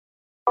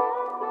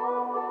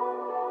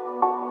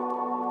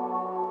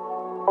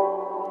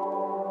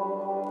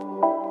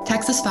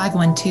Texas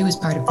 512 is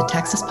part of the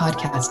Texas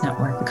Podcast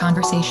Network, the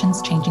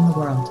conversations changing the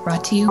world,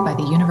 brought to you by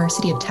the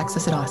University of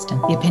Texas at Austin.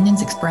 The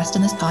opinions expressed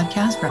in this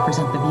podcast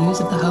represent the views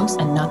of the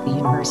host and not the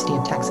University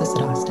of Texas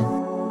at Austin.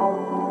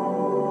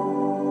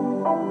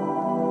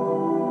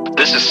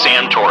 This is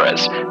Sam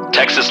Torres,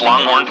 Texas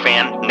Longhorn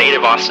fan,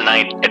 native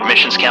Austinite,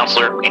 admissions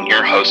counselor, and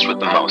your host with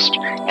the most.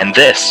 And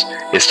this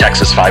is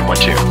Texas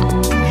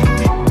 512.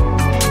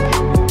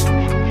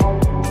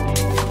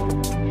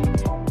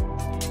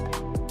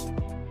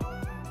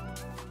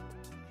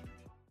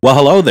 Well,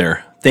 hello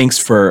there. Thanks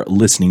for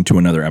listening to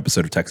another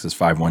episode of Texas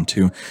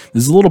 512.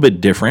 This is a little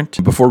bit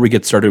different. Before we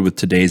get started with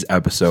today's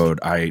episode,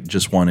 I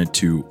just wanted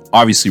to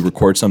obviously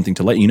record something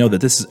to let you know that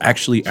this is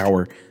actually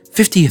our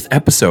 50th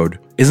episode.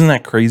 Isn't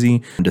that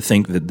crazy? And to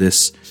think that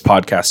this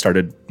podcast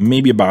started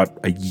maybe about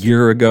a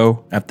year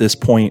ago at this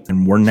point,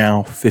 and we're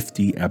now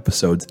 50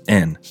 episodes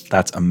in.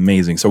 That's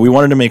amazing. So we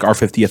wanted to make our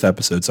 50th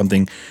episode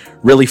something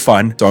really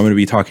fun. So I'm going to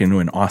be talking to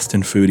an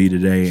Austin foodie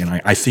today,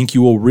 and I think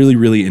you will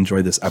really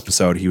enjoy this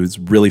episode. He was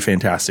really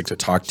fantastic to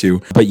talk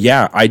to. But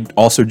yeah, I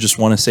also just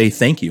want to say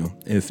thank you.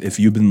 If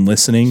you've been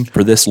listening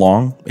for this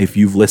long, if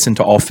you've listened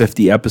to all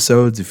 50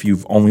 episodes, if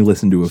you've only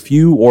listened to a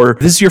few, or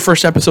this is your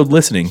first episode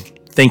listening,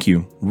 thank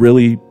you.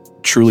 Really,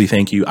 truly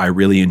thank you. I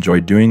really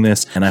enjoyed doing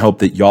this, and I hope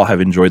that y'all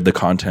have enjoyed the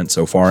content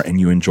so far and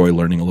you enjoy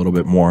learning a little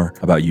bit more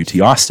about UT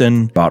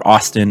Austin,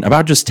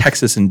 about just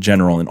Texas in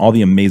general and all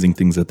the amazing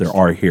things that there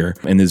are here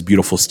in this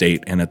beautiful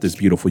state and at this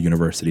beautiful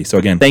university. So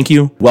again, thank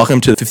you.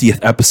 Welcome to the 50th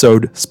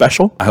episode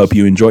special. I hope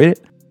you enjoyed it.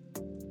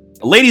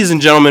 Ladies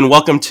and gentlemen,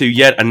 welcome to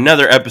yet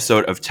another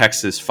episode of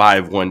Texas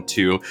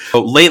 512.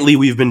 So lately,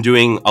 we've been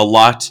doing a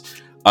lot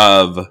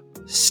of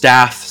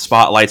staff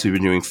spotlights. We've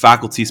been doing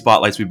faculty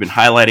spotlights. We've been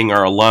highlighting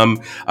our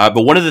alum.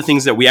 But one of the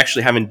things that we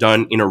actually haven't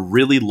done in a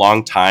really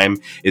long time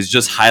is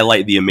just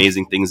highlight the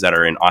amazing things that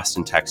are in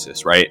Austin,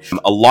 Texas, right?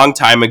 A long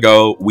time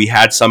ago, we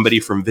had somebody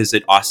from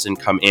Visit Austin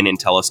come in and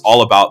tell us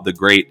all about the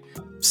great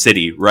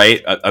city,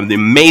 right? The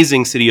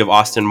amazing city of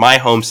Austin, my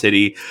home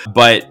city.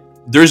 But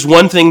there's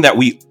one thing that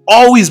we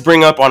always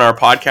bring up on our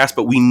podcast,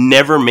 but we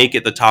never make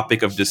it the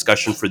topic of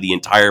discussion for the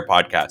entire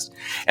podcast,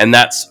 and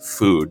that's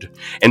food.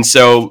 And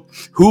so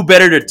who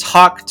better to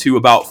talk to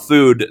about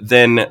food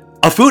than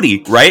a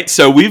foodie, right?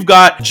 So we've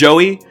got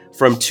Joey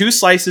from Two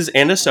Slices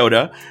and a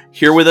Soda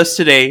here with us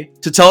today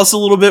to tell us a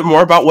little bit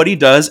more about what he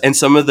does and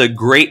some of the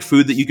great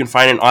food that you can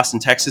find in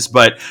Austin, Texas.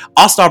 But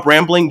I'll stop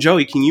rambling.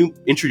 Joey, can you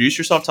introduce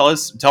yourself?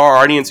 Tell our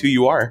audience who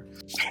you are.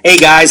 Hey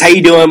guys, how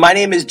you doing? My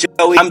name is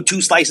Joey. I'm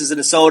Two Slices and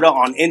a Soda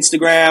on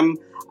Instagram.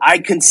 I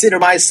consider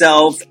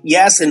myself,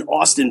 yes, an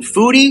Austin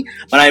foodie,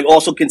 but I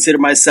also consider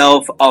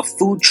myself a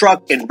food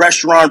truck and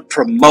restaurant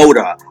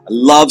promoter. I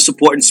love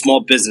supporting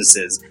small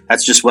businesses.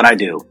 That's just what I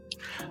do.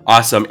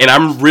 Awesome. And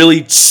I'm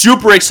really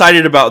super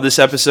excited about this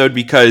episode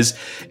because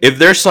if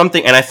there's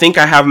something, and I think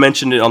I have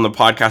mentioned it on the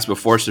podcast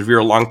before, so if you're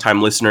a longtime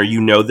listener,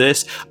 you know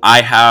this,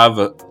 I have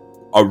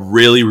a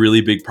really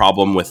big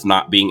problem with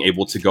not being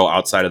able to go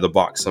outside of the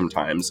box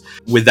sometimes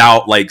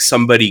without like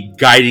somebody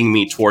guiding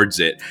me towards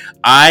it.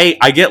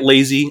 I get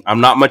lazy. I'm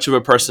not much of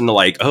a person to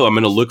like, I'm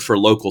going to look for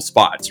local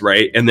spots,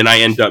 right? And then I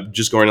end up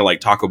just going to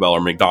like Taco Bell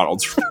or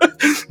McDonald's.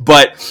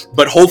 But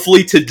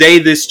hopefully today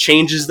this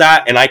changes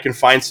that and I can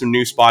find some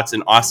new spots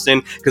in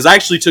Austin, because I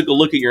actually took a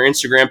look at your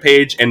Instagram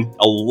page and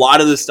a lot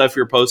of the stuff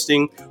you're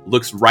posting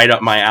looks right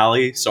up my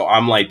alley. So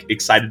I'm like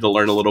excited to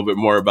learn a little bit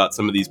more about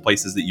some of these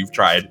places that you've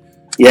tried.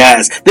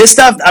 Yes, this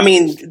stuff, I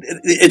mean,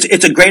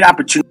 it's a great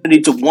opportunity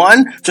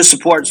to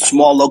support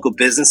small local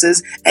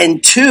businesses,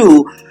 and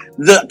two,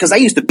 because I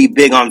used to be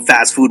big on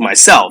fast food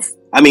myself.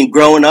 I mean,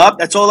 growing up,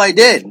 that's all I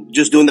did,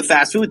 just doing the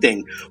fast food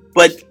thing.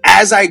 But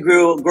as I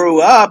grew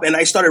up and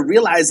I started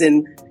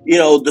realizing,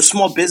 the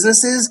small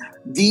businesses,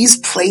 these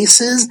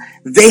places,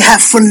 they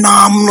have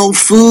phenomenal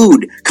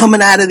food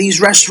coming out of these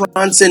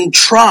restaurants and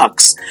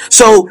trucks.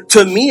 So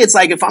to me, it's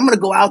like, if I'm going to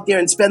go out there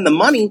and spend the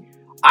money,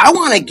 I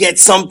want to get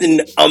something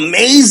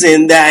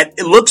amazing that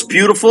it looks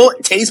beautiful,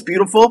 it tastes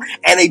beautiful,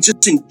 and they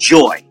just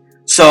enjoy.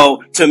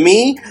 So to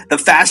me, the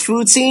fast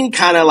food scene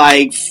kind of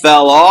like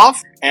fell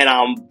off, and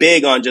I'm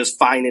big on just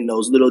finding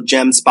those little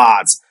gem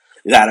spots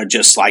that are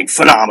just like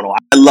phenomenal.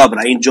 I love it.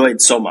 I enjoy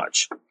it so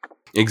much.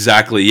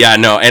 Exactly. Yeah,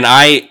 no. And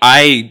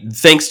I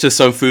thanks to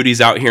some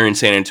foodies out here in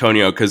San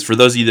Antonio, because for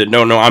those of you that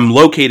don't know, I'm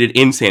located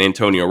in San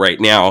Antonio right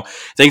now.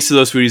 Thanks to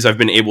those foodies, I've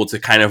been able to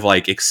kind of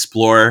like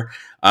explore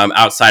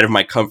outside of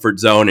my comfort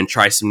zone and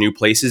try some new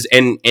places.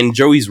 And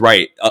Joey's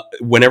right.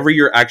 Whenever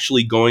you're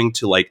actually going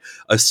to like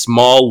a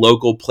small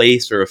local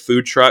place or a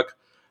food truck,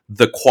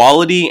 the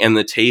quality and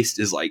the taste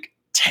is like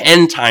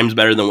 10 times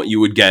better than what you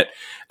would get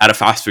at a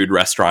fast food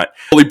restaurant.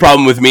 The only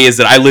problem with me is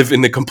that I live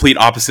in the complete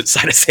opposite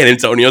side of San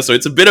Antonio, so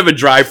it's a bit of a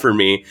drive for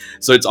me.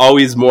 So it's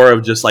always more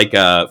of just like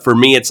for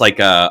me, it's like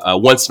a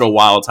once in a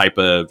while type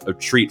of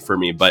treat for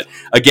me. But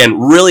again,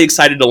 really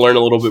excited to learn a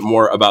little bit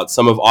more about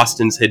some of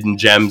Austin's hidden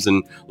gems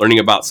and learning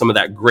about some of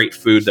that great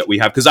food that we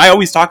have. Because I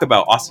always talk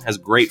about Austin has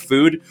great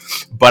food,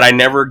 but I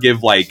never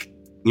give like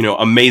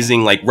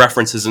amazing like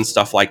references and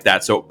stuff like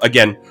that. So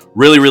again,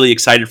 really, really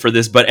excited for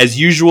this. But as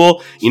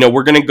usual,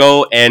 we're going to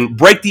go and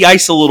break the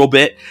ice a little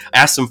bit,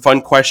 ask some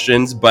fun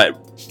questions. But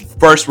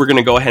first, we're going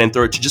to go ahead and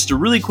throw it to just a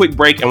really quick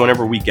break. And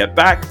whenever we get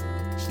back,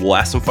 we'll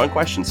ask some fun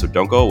questions. So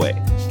don't go away.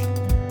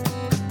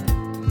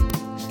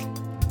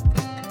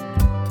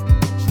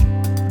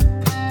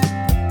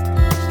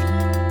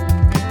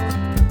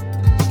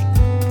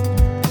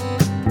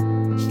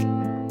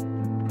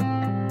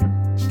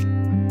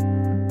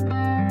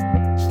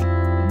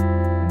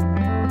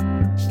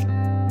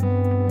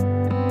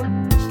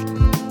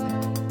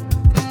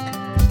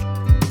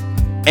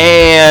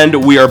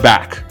 And we are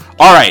back.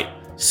 All right.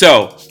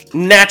 So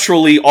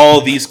naturally, all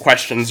of these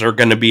questions are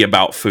going to be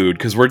about food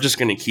because we're just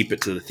going to keep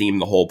it to the theme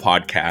the whole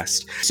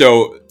podcast.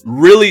 So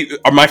really,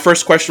 my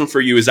first question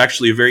for you is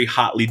actually a very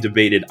hotly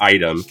debated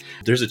item.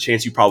 There's a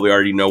chance you probably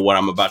already know what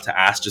I'm about to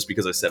ask just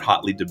because I said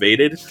hotly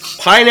debated.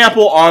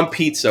 Pineapple on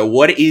pizza.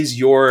 What is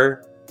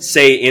your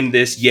say in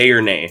this, yay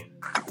or nay?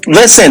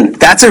 Listen,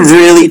 that's a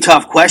really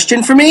tough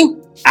question for me.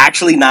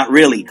 Actually, not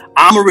really.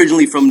 I'm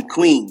originally from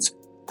Queens,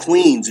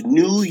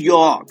 New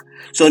York.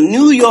 So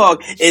New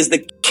York is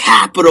the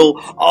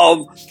capital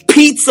of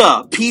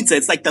pizza.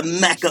 It's like the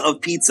mecca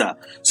of pizza.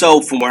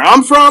 So from where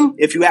I'm from,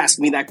 if you ask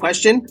me that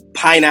question,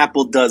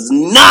 pineapple does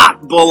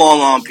not belong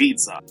on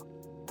pizza.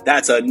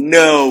 That's a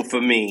no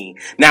for me.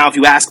 Now, if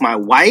you ask my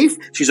wife,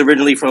 she's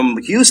originally from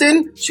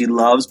Houston. She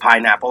loves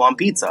pineapple on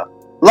pizza.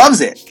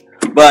 Loves it.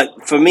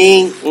 But for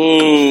me,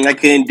 I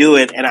couldn't do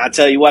it. And I'll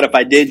tell you what, if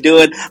I did do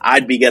it,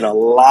 I'd be getting a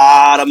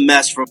lot of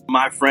mess from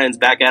my friends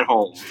back at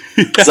home.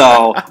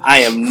 So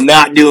I am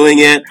not doing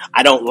it.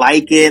 I don't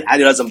like it. It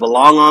doesn't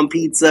belong on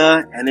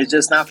pizza. And it's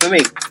just not for me.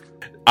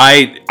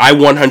 I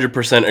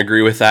 100%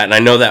 agree with that. And I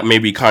know that may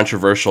be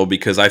controversial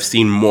because I've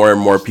seen more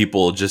and more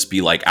people just be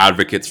like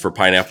advocates for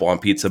pineapple on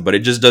pizza. But it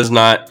just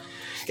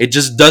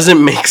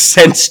doesn't make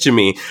sense to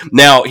me.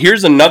 Now,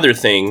 here's another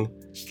thing.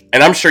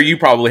 And I'm sure you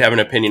probably have an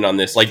opinion on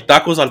this, like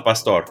tacos al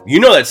pastor.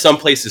 You know that some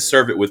places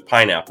serve it with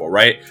pineapple,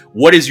 right?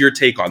 What is your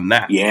take on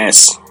that?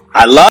 Yes.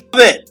 I love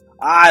it.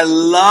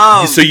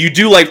 So you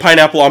do like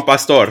pineapple on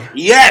pastor?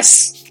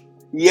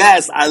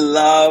 Yes, I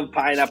love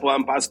pineapple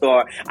on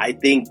pastor.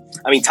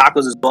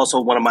 Tacos is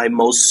also one of my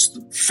most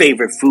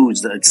favorite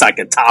foods. It's like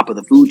a top of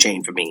the food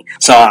chain for me.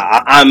 So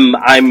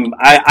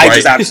I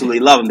just absolutely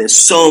love them. There's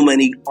so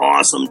many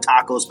awesome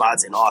taco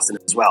spots in Austin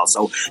as well.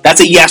 So that's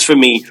a yes for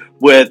me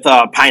with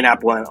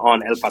pineapple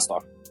on el pastor.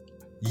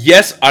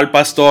 Yes, al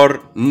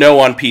pastor, no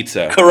on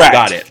pizza. Correct.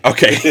 Got it.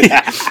 Okay.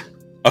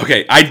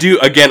 Okay, I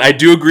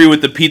do agree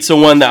with the pizza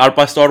one, the al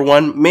pastor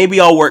one. Maybe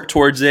I'll work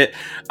towards it.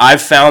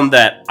 I've found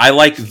that I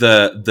like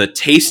the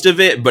taste of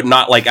it, but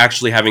not like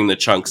actually having the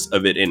chunks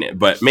of it in it.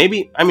 But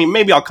maybe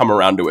I'll come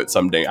around to it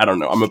someday. I don't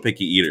know. I'm a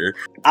picky eater.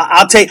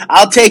 I'll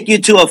take you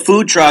to a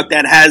food truck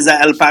that has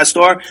el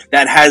pastor,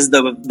 that has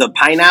the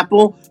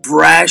pineapple,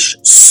 fresh,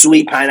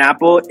 sweet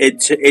pineapple.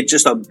 It's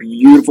just a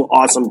beautiful,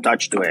 awesome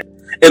touch to it.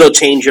 It'll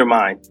change your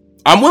mind.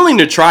 I'm willing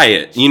to try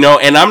it,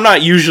 and I'm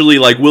not usually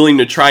like willing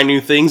to try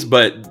new things,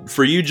 but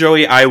for you,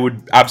 Joey, I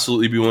would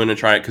absolutely be willing to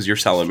try it because you're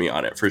selling me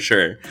on it for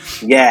sure.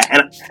 Yeah,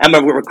 and I'm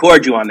gonna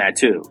record you on that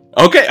too.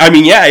 Okay,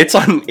 yeah, it's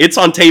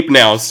on tape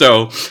now,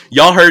 so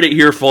y'all heard it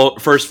here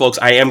first, folks.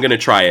 I am gonna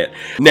try it.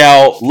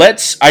 Now,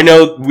 I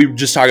know we were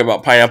just talking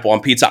about pineapple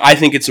on pizza. I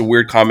think it's a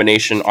weird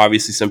combination.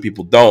 Obviously, some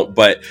people don't,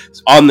 but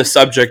on the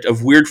subject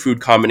of weird food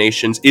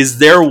combinations, is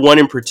there one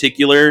in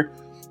particular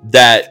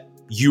that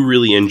you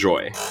really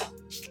enjoy?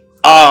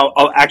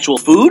 Actual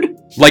food?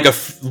 Like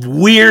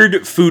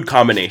weird food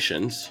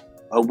combinations.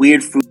 A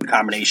weird food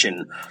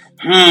combination.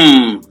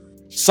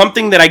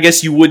 Something that I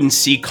guess you wouldn't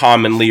see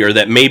commonly, or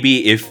that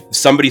maybe if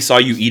somebody saw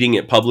you eating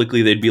it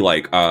publicly, they'd be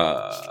like,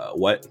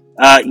 what?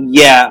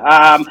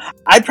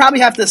 I'd probably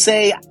have to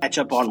say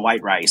ketchup on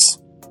white rice.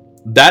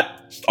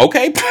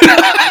 Okay.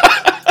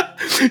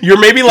 You're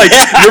maybe like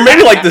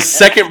the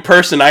second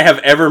person I have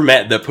ever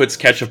met that puts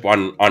ketchup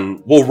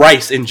on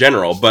rice in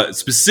general, but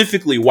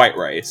specifically white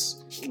rice.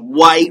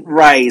 White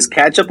rice,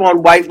 ketchup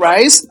on white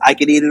rice. I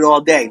could eat it all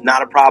day,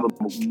 not a problem.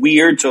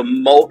 Weird to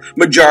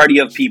majority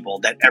of people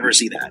that ever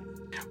see that.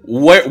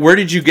 Where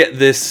did you get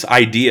this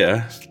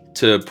idea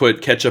to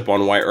put ketchup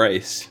on white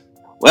rice?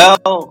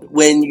 Well,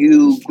 when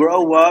you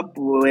grow up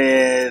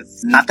with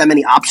not that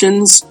many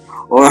options,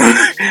 or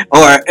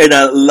in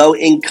a low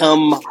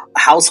income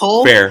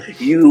household, fair,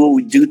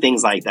 you do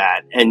things like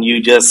that, and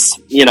you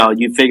just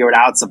you figure it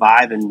out,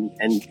 survive, and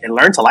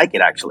learn to like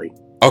it actually.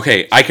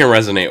 Okay, I can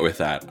resonate with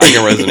that.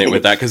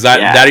 Because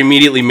that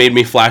immediately made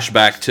me flash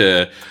back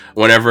to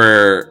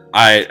whenever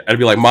I'd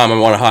be like, Mom, I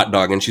want a hot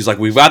dog. And she's like,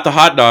 we've got the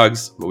hot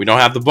dogs, but we don't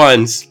have the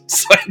buns.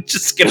 So I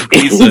just get a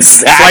piece of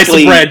slice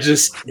of bread.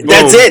 Boom.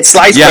 That's it,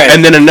 slice bread. Yeah,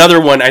 and then another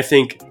one I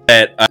think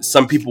that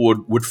some people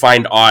would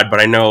find odd,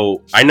 but I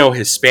know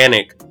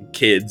Hispanic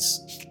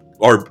kids,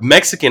 or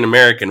Mexican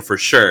American for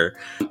sure,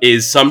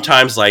 is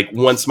sometimes like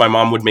once my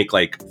mom would make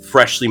like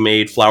freshly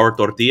made flour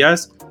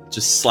tortillas,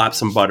 just slap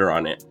some butter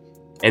on it.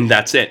 And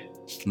that's it.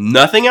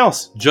 Nothing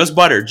else. Just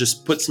butter.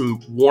 Just put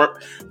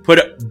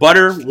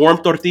butter, warm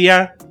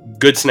tortilla,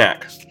 good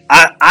snack.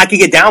 I can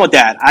get down with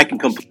that. I can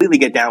completely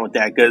get down with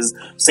that because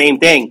same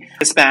thing,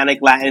 Hispanic,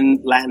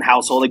 Latin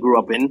household I grew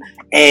up in,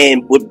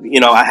 and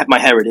I have my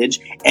heritage,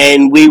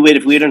 and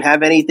if we didn't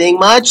have anything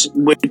much,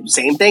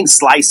 same thing,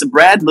 slice of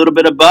bread, little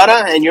bit of butter,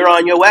 and you're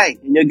on your way,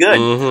 and you're good.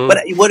 Mm-hmm. But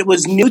what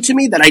was new to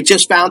me that I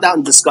just found out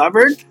and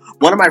discovered,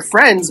 one of my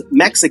friends,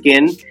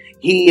 Mexican,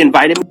 he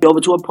invited me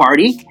over to a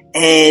party,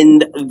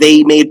 and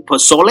they made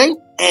pozole,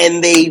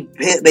 and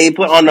they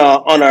put on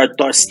a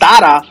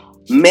tostada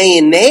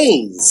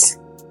mayonnaise.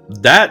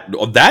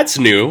 That's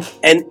new.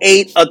 And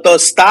ate a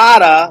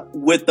tostada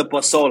with the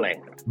pozole.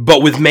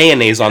 But with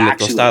mayonnaise on the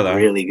tostada.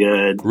 Really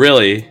good.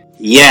 Really?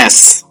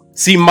 Yes.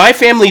 See, my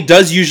family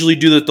does usually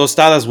do the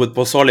tostadas with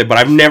pozole, but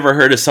I've never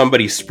heard of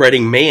somebody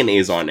spreading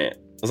mayonnaise on it.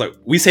 I was like,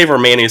 we save our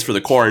mayonnaise for the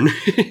corn.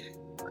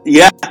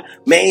 Yeah.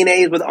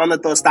 Mayonnaise on the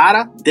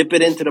tostada, dip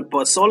it into the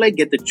pozole,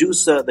 get the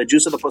juice of the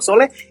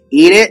pozole,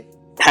 eat it,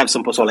 have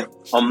some pozole.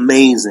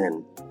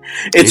 Amazing.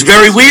 It's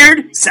very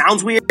weird.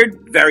 Sounds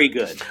weird. Very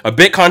good. A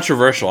bit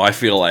controversial, I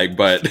feel like,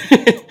 but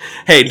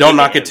hey, don't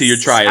knock it till you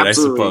try it,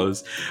 absolutely. I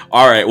suppose.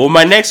 All right. Well,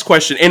 my next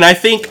question, and I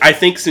think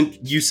since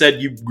you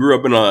said you grew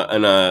up in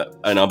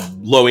a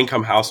low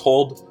income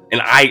household,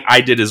 and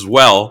I did as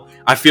well,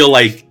 I feel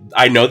like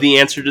I know the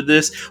answer to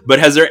this. But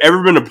has there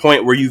ever been a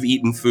point where you've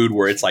eaten food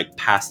where it's like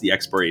past the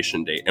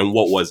expiration date, and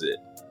what was it?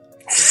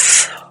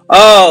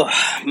 Oh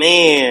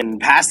man,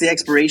 past the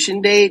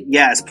expiration date?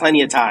 Yes,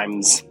 plenty of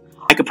times.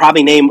 I could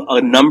probably name a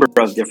number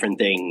of different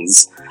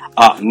things.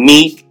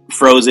 Meat,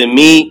 frozen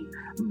meat,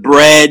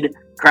 bread,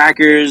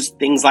 crackers,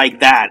 things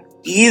like that.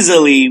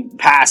 Easily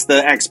past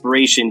the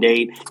expiration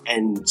date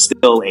and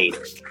still ate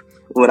it,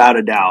 without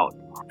a doubt.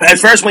 But at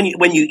first, when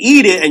you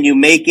eat it and you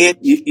make it,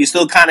 you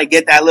still kind of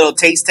get that little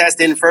taste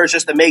test in first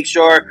just to make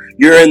sure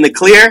you're in the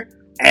clear.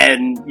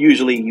 And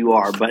usually you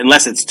are, but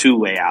unless it's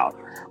two-way out.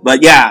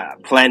 But yeah,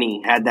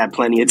 had that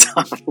plenty of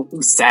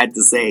time. Sad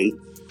to say.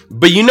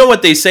 But you know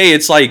what they say,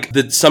 it's like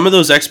that some of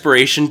those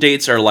expiration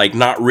dates are like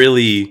not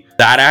really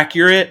that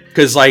accurate,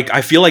 because like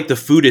I feel like the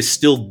food is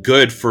still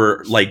good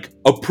for like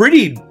a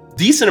pretty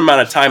decent amount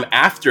of time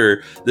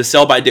after the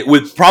sell-by date,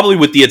 with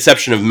the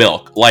exception of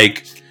milk.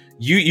 Like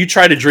you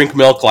try to drink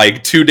milk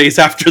like 2 days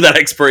after that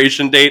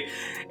expiration date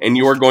and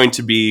you are going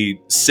to be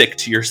sick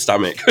to your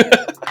stomach.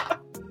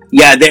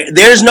 Yeah,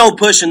 there's no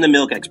push in the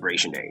milk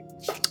expiration date.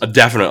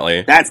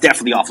 Definitely. That's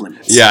definitely off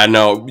limits. Yeah,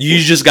 no, you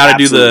just got to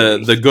do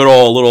the good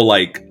old little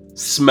like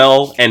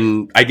smell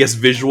and I guess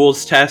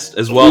visuals test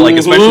as well. Mm-hmm. Like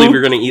especially if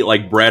you're going to eat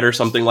like bread or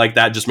something like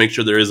that, just make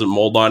sure there isn't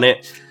mold on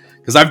it.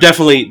 Because I've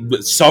definitely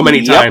so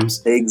many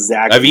times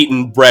exactly I've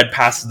eaten bread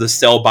past the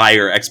sell-by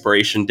or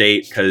expiration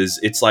date because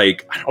it's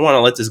like I don't want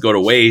to let this go to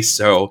waste.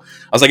 So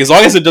I was like, as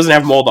long as it doesn't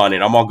have mold on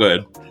it, I'm all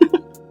good.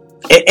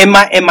 In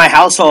my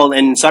household,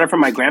 and started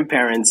from my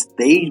grandparents,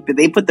 they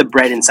put the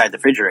bread inside the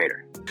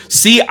refrigerator.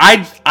 See,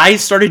 I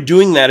started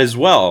doing that as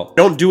well. I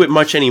don't do it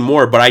much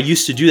anymore, but I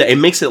used to do that. It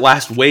makes it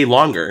last way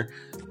longer.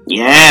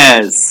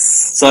 Yes.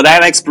 So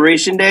that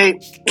expiration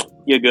date,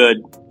 you're good.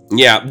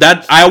 Yeah,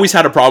 that I always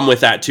had a problem with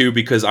that too,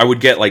 because I would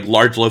get like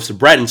large loaves of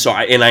bread, and so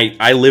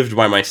I lived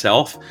by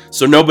myself,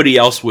 so nobody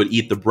else would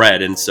eat the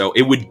bread, and so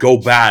it would go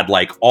bad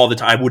like all the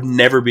time. I would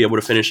never be able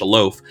to finish a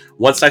loaf.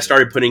 Once I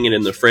started putting it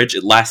in the fridge,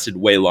 it lasted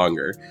way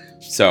longer.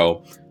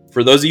 So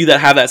for those of you that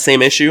have that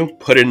same issue,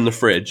 put it in the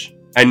fridge.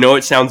 I know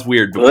it sounds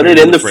weird, but put it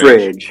in the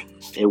fridge.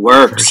 It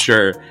works. For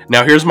sure.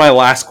 Now here's my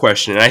last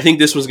question, and I think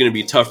this was going to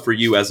be tough for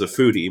you as a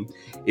foodie.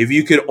 If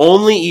you could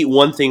only eat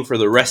one thing for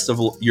the rest of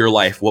your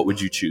life, what would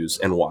you choose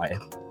and why?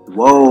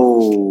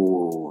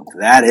 Whoa,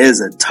 that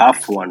is a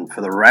tough one.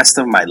 For the rest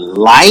of my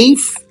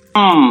life?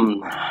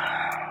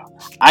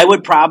 I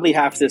would probably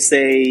have to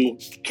say,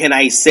 can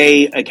I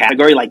say a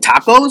category like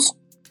tacos?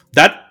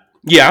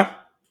 Yeah,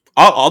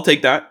 I'll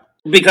take that.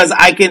 Because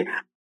I can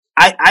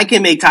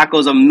make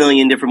tacos a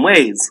million different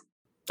ways.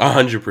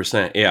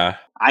 100%, yeah.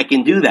 I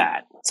can do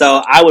that. So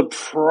I would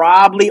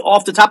probably,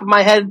 off the top of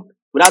my head,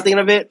 without thinking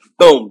of it,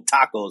 boom,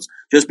 tacos.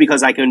 Just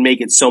because I can make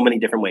it so many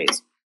different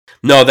ways.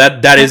 No,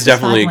 that is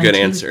definitely a good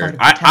answer.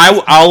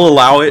 I'll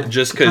allow it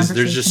just because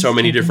there's just so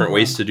many different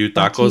ways to do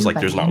tacos. Like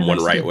there's not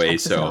one right way.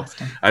 So,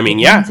 I mean,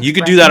 yeah, you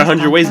could do that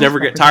 100 ways, never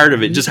get tired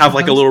of it. Just have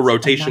like a little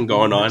rotation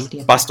going on.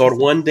 Pastor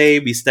one day,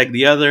 bistec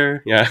the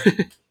other. Yeah.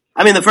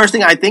 I mean, the first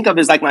thing I think of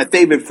is like my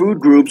favorite food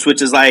groups,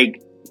 which is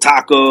like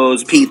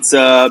tacos,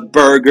 pizza,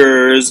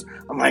 burgers.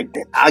 I'm like,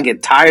 I'll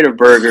get tired of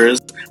burgers.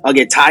 I'll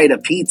get tired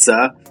of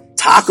pizza.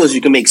 Tacos,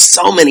 you can make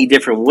so many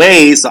different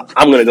ways. So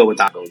I'm going to go with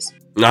tacos.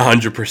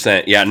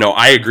 100%. Yeah, no,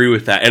 I agree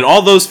with that. And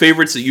all those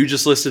favorites that you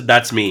just listed,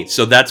 that's me.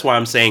 So that's why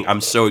I'm saying I'm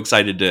so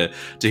excited to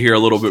hear a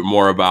little bit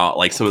more about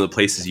like some of the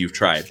places you've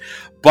tried.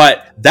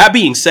 But that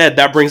being said,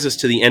 that brings us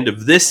to the end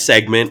of this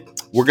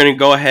segment. We're going to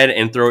go ahead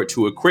and throw it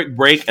to a quick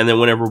break. And then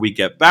whenever we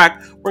get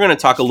back, we're going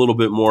to talk a little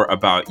bit more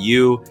about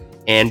you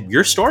and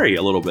your story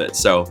a little bit.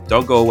 So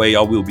don't go away,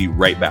 y'all. We'll be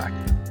right back.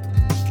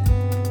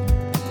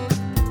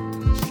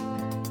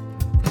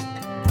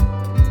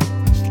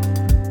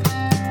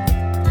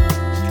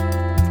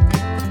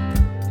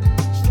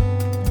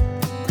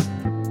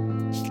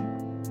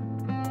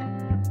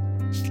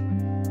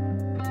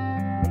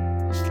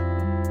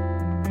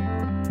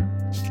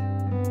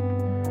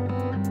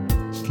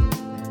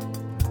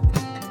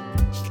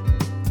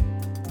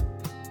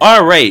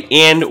 All right,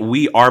 and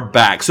we are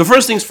back. So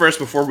first things first,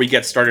 before we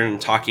get started and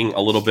talking a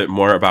little bit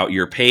more about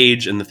your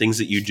page and the things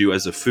that you do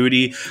as a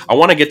foodie, I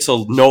want to get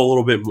to know a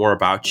little bit more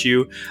about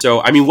you. So,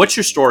 I mean, what's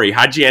your story?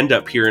 How'd you end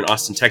up here in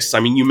Austin, Texas?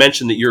 I mean, you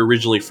mentioned that you're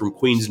originally from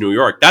Queens, New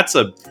York. That's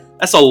a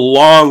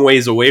long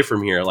ways away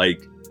from here.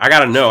 Like, I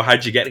got to know,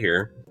 how'd you get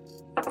here?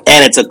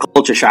 And it's a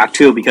culture shock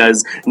too,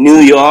 because New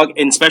York,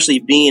 and especially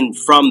being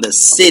from the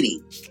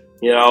city,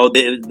 you know,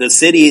 the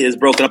city is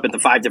broken up into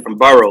 5 different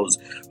boroughs: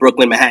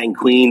 Brooklyn, Manhattan,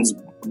 Queens,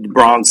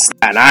 Bronx,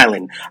 Staten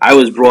Island. I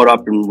was brought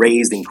up and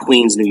raised in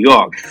Queens, New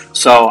York.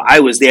 So I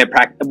was there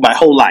my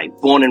whole life,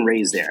 born and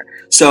raised there.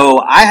 So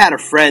I had a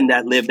friend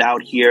that lived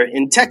out here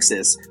in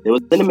Texas. They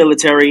was in the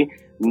military,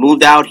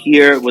 moved out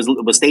here,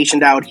 was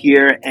stationed out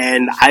here,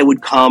 and I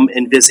would come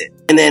and visit.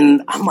 And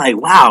then I'm like,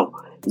 wow,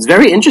 it's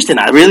very interesting.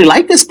 I really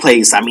like this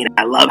place. I mean,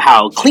 I love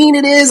how clean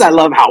it is. I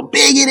love how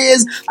big it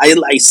is.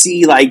 I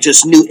see like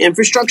just new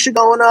infrastructure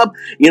going up.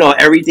 You know,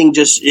 everything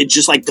it's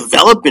just like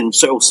developing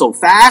so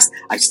fast.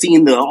 I've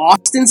seen the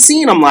Austin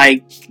scene. I'm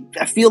like,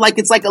 I feel like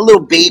it's like a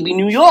little baby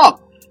New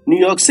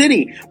York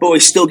City, but we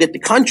still get the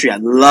country. I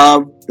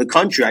love the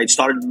country. I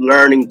started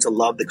learning to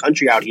love the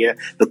country out here,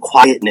 the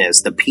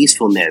quietness, the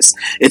peacefulness.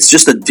 It's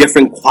just a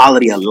different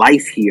quality of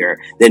life here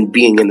than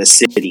being in the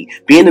city.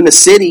 Being in the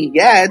city,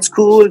 yeah, it's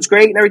cool, it's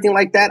great and everything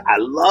like that. I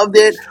loved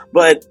it,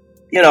 but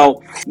you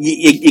know,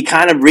 you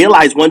kind of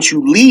realize once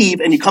you leave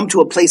and you come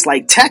to a place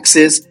like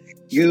Texas,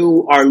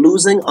 you are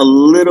losing a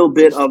little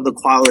bit of the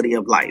quality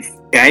of life.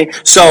 Okay,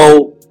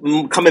 so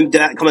coming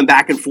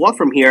back and forth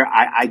from here,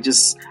 I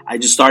just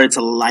started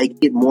to like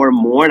it more and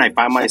more, and I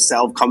find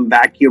myself coming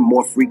back here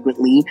more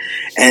frequently.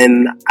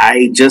 And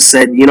I just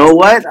said, you know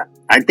what?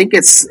 I think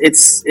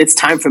it's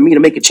time for me to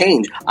make a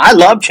change. I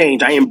love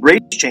change. I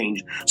embrace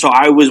change. So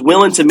I was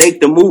willing to make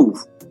the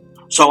move.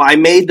 So I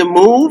made the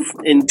move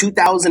in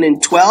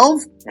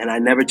 2012, and I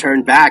never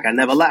turned back. I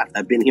never left.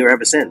 I've been here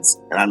ever since,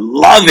 and I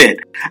love it.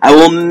 I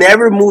will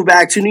never move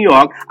back to New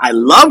York. I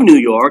love New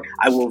York.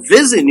 I will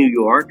visit New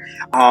York.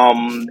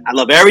 I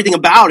love everything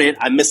about it.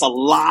 I miss a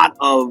lot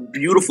of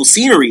beautiful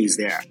sceneries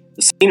there.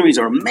 The sceneries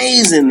are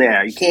amazing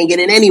there. You can't get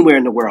it anywhere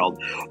in the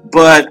world.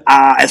 But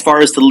as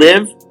far as to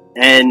live,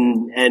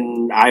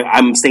 and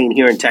I'm staying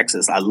here in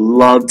Texas. I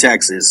love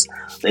Texas.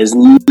 There's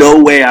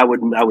no way I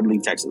would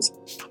leave Texas.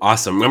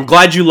 Awesome. I'm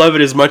glad you love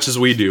it as much as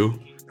we do.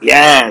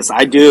 Yes,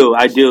 I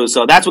do.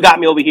 So that's what got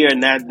me over here,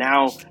 and that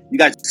now you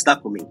guys are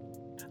stuck with me.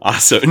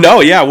 Awesome.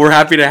 No, yeah, we're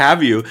happy to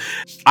have you.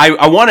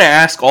 I want to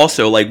ask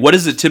also, like, what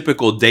does a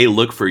typical day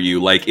look for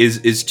you? Like,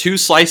 is 2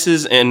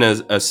 slices and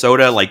a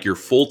soda like your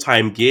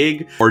full-time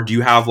gig, or do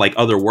you have like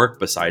other work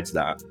besides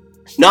that?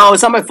 No,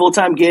 it's not my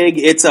full-time gig.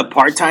 It's a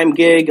part-time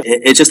gig.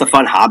 It's just a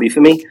fun hobby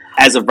for me.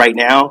 As of right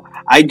now,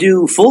 I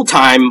do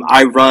full-time.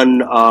 I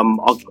run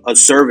a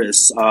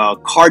service,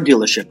 car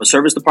dealership, a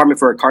service department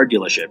for a car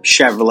dealership,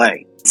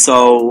 Chevrolet.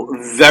 So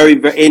very,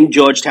 very in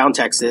Georgetown,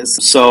 Texas.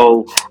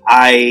 So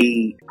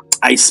I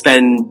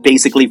spend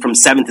basically from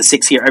 7 to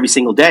 6 here every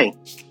single day.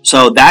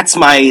 So that's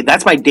my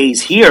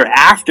days here.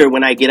 After,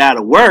 when I get out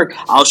of work,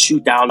 I'll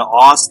shoot down to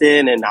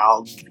Austin and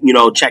I'll,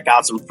 check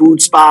out some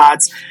food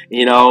spots,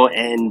 and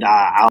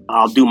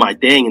I'll do my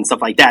thing and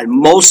stuff like that.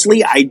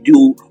 Mostly I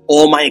do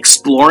all my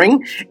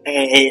exploring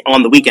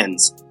on the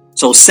weekends.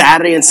 So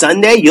Saturday and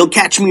Sunday, you'll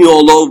catch me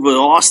all over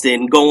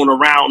Austin going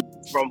around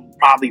from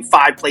probably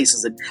 5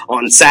 places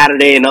on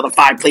Saturday, another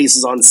 5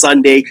 places on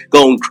Sunday,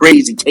 going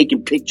crazy,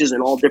 taking pictures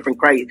in all different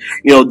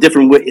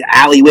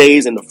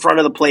alleyways in the front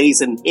of the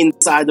place and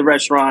inside the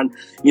restaurant,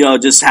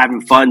 just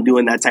having fun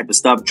doing that type of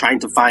stuff, trying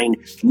to find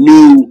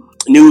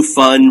new,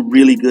 fun,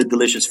 really good,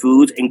 delicious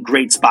foods and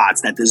great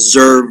spots that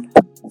deserve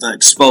the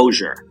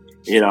exposure,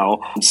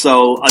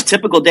 So a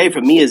typical day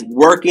for me is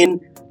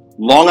working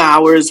long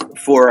hours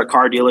for a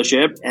car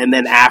dealership, and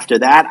then after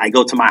that I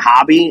go to my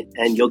hobby,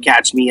 and you'll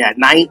catch me at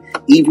night,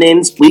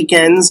 evenings,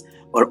 weekends,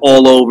 but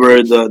all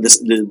over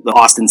the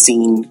Austin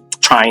scene,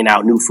 trying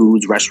out new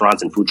foods,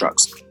 restaurants, and food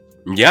trucks.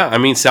 Yeah, I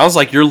mean, sounds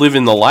like you're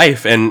living the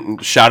life.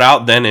 And shout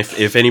out then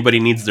if anybody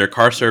needs their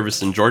car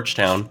service in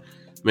Georgetown,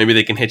 maybe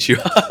they can hit you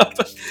up.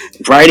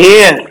 Right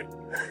here.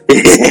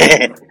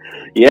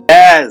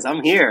 Yes,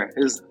 I'm here.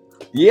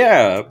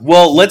 Yeah.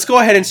 Well, let's go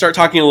ahead and start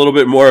talking a little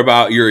bit more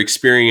about your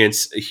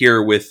experience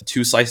here with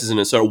 2 slices and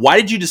a soda. Why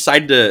did you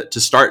decide to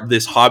start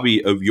this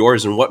hobby of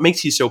yours, and what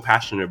makes you so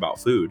passionate about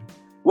food?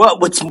 Well,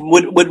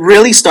 what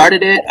really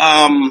started it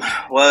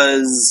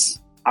was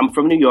I'm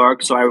from New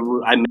York, so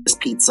I miss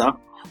pizza.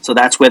 So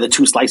that's where the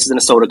 2 slices and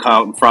a soda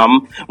come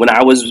from. When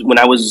I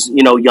was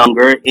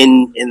younger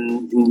in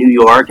New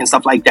York and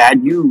stuff like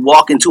that, you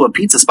walk into a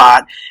pizza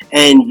spot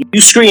and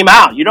you scream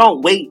out. You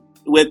don't wait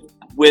and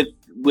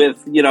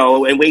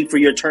wait for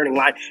your turning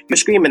line. You're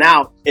screaming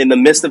out in the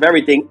midst of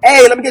everything,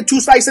 "Hey, let me get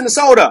 2 slices and a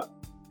soda."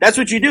 That's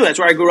what you do. That's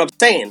where I grew up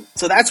saying.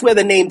 So that's where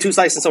the name 2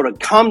 Slices and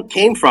Soda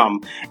came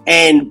from.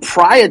 And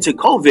prior to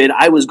COVID,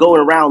 I was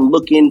going around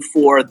looking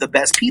for the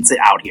best pizza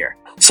out here.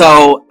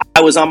 So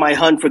I was on my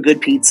hunt for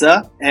good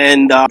pizza,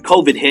 and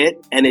COVID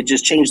hit, and it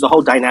just changed the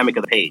whole dynamic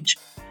of the page.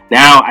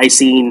 Now I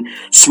seen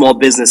small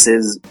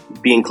businesses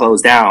being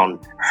closed down,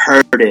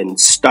 hurting,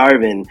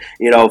 starving,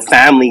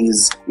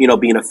 families,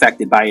 being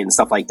affected by it and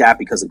stuff like that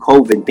because of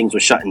COVID, things were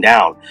shutting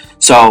down.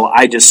 So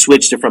I just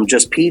switched it from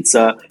just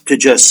pizza to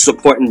just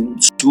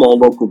supporting small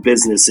local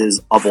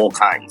businesses of all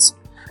kinds.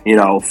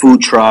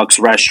 Food trucks,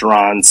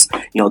 restaurants,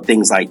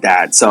 things like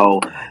that. So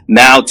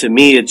now to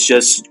me, it's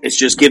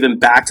just giving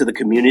back to the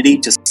community,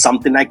 just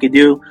something I could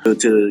do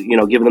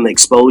to give them the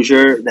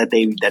exposure that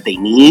they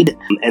need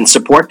and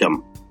support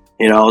them.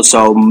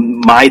 So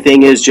my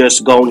thing is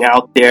just going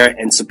out there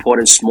and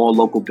supporting small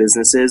local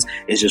businesses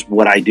is just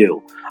what I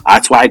do.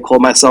 That's why I call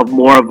myself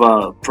more of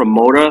a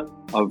promoter,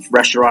 of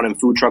restaurant and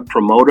food truck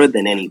promoter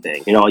than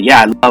anything.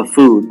 I love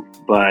food,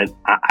 but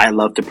I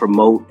love to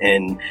promote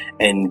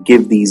and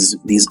give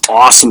these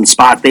awesome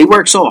spots. They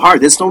work so hard.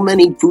 There's so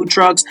many food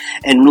trucks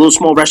and little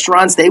small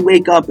restaurants. They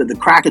wake up at the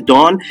crack of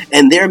dawn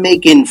and they're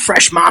making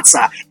fresh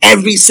matzah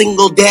every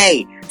single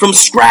day from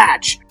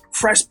scratch.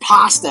 Fresh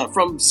pasta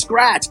from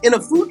scratch in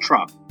a food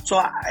truck.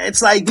 So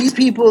it's like these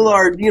people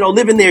are,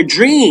 living their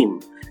dream,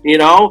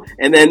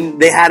 and then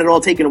they had it all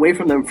taken away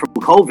from them from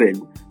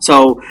COVID.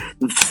 So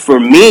for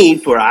me,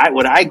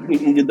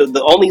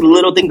 the only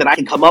little thing that I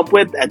can come up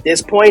with at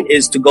this point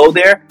is to go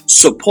there,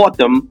 support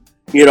them,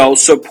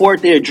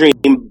 support their dream,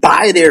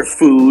 buy their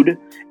food,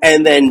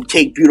 and then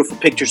take beautiful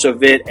pictures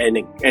of it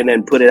and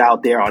then put it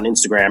out there on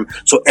Instagram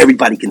so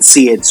everybody can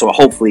see it. So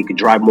hopefully it could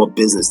drive more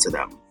business to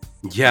them.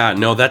 Yeah,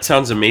 no, that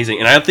sounds amazing.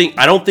 And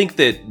I don't think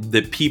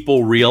that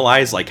people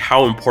realize like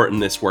how important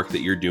this work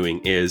that you're doing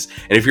is.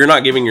 And if you're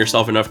not giving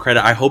yourself enough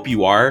credit, I hope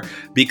you are,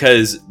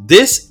 because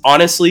this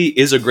honestly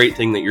is a great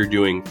thing that you're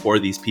doing for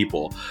these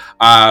people.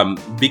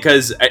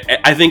 Because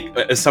I think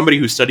as somebody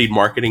who studied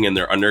marketing in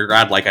their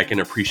undergrad, like I can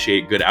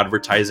appreciate good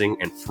advertising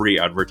and free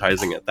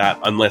advertising at that,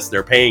 unless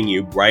they're paying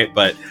you, right?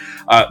 But,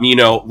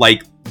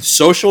 like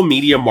social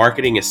media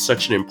marketing is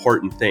such an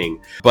important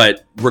thing.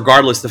 But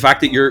regardless, the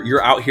fact that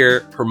you're out here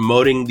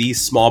promoting these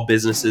small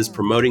businesses,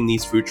 promoting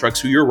these food trucks,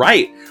 who you're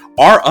right,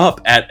 are up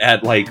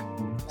at like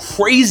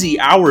crazy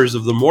hours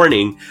of the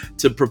morning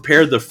to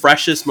prepare the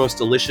freshest, most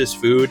delicious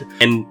food.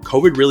 And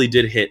COVID really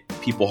did hit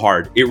people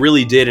hard. It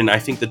really did. And I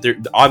think that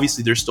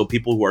there's still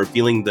people who are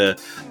feeling the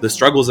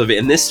struggles of it.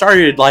 And this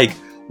started like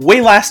way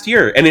last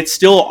year, and it's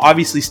still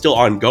obviously still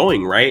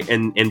ongoing, right?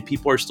 And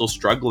people are still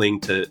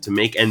struggling to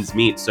make ends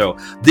meet. So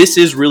this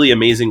is really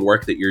amazing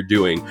work that you're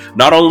doing.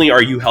 Not only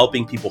are you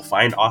helping people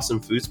find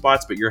awesome food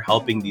spots, but you're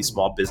helping these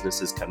small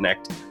businesses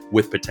connect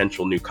with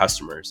potential new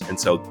customers. And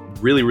so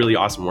really, really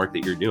awesome work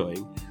that you're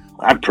doing.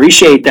 I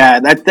appreciate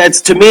that.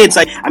 That's to me, it's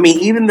like,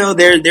 even though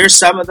there's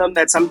some of them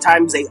that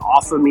sometimes they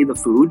offer me the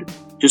food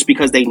just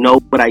because they know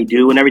what I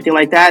do and everything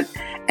like that.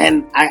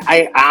 And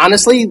I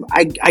honestly,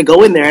 I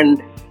go in there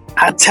and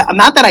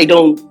not that I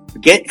don't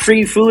get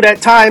free food at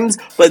times,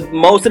 but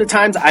most of the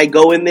times I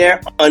go in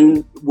there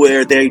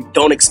where they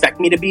don't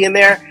expect me to be in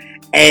there,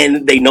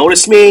 and they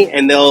notice me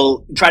and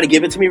they'll try to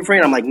give it to me for free.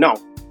 And I'm like, no,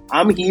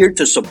 I'm here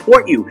to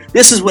support you.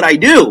 This is what I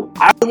do.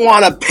 I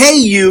want to pay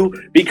you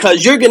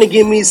because you're going to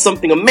give me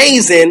something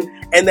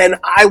amazing, and then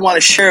I want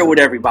to share it with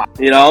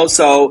everybody,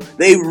 So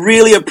they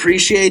really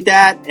appreciate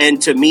that.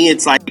 And to me,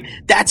 it's like,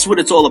 that's what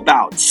it's all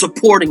about.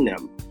 Supporting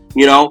them,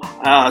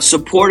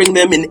 supporting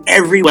them in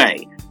every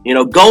way.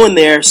 Going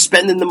there,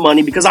 spending the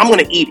money, because I'm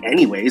going to eat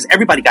anyways.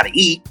 Everybody got to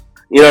eat.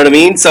 You know what I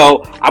mean?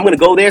 So I'm going to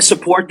go there,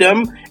 support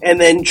them,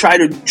 and then try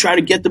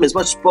to get them as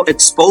much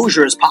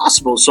exposure as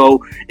possible.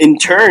 So in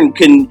turn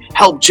can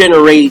help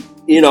generate,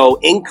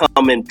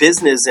 income and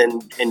business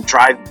and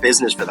drive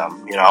business for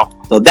them,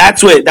 So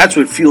that's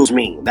what fuels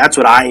me. That's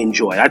what I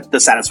enjoy. That's the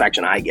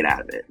satisfaction I get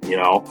out of it,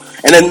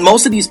 And then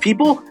most of these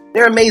people,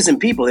 they're amazing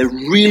people. They're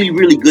really,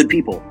 really good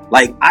people.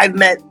 Like, I've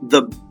met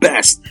the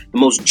best, the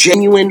most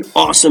genuine,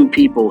 awesome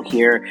people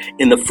here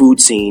in the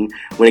food scene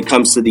when it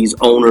comes to these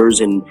owners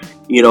and,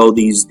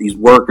 these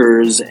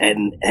workers,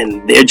 and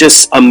they're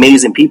just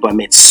amazing people. I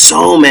met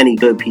so many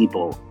good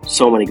people.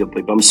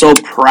 I'm so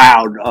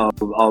proud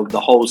of the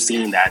whole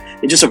scene that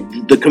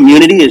the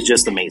community is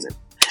just amazing.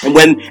 And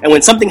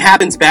when something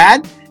happens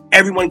bad,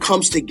 everyone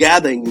comes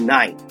together and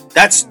unite.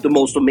 That's the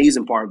most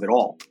amazing part of it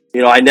all.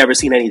 I never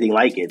seen anything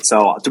like it.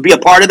 So to be a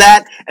part of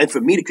that and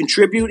for me to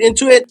contribute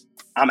into it,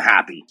 I'm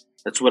happy.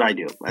 That's what I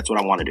do. That's what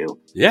I want to do.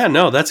 Yeah,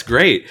 no, that's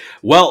great.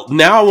 Well,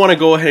 now I want to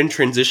go ahead and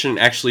transition and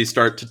actually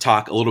start to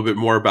talk a little bit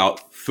more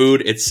about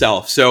food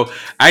itself. So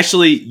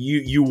actually,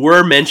 you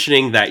were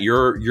mentioning that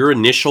your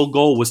initial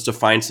goal was to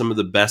find some of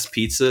the best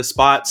pizza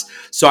spots.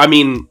 So,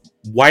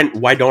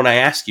 why don't I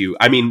ask you?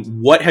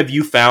 What have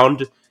you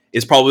found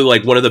is probably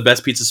like one of the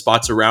best pizza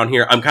spots around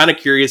here? I'm kind of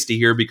curious to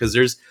hear, because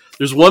there's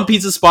one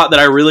pizza spot that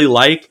I really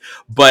like,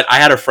 but I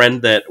had a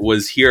friend that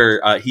was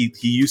here. He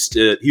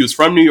was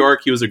from New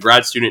York. He was a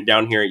grad student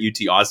down here at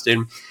UT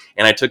Austin.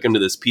 And I took him to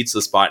this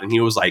pizza spot and he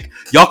was like,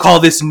 y'all call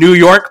this New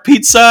York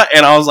pizza?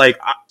 And I was like,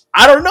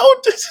 I don't know.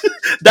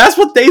 That's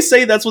what they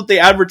say. That's what they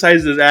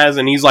advertise it as.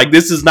 And he's like,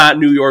 this is not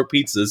New York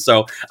pizza.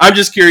 So I'm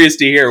just curious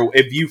to hear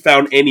if you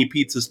found any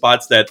pizza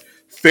spots that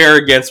fare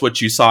against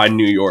what you saw in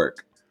New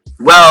York.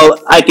 Well,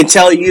 I can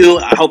tell you,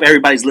 I hope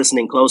everybody's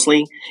listening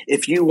closely.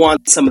 If you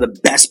want some of the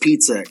best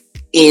pizza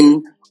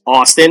in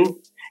Austin,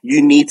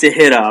 you need to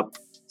hit up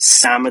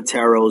San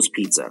Matero's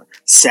Pizza.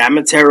 San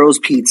Matero's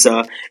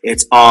Pizza,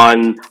 it's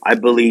on, I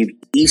believe,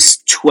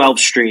 East 12th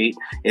Street.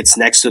 It's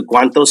next to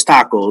Guantos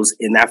Tacos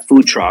in that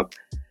food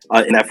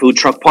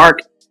truck park.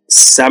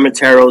 San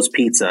Matero's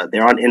Pizza.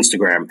 They're on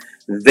Instagram.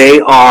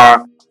 They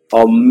are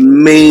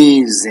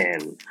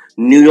amazing.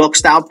 New York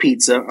style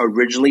pizza,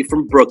 originally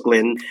from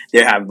Brooklyn.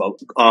 They have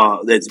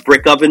it's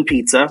brick oven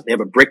pizza. They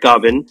have a brick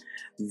oven.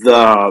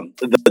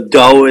 The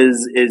dough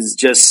is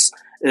just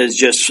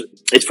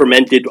it's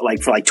fermented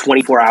for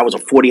 24 hours or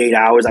 48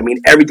 hours. I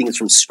mean, everything is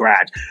from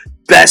scratch.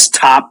 Best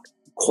top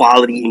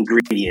quality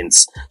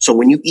ingredients. So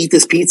when you eat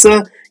this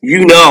pizza,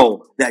 you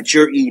know that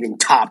you're eating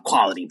top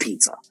quality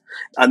pizza.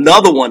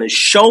 Another one is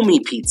Show Me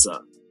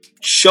Pizza.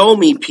 Show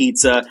Me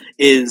Pizza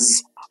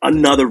is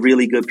another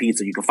really good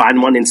pizza. You can find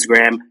them on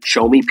Instagram,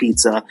 Show Me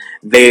Pizza.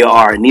 They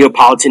are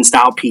Neapolitan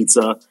style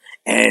pizza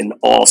and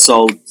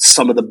also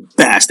some of the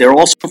best. They're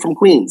also from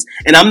Queens.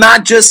 And I'm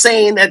not just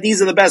saying that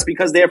these are the best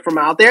because they're from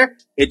out there.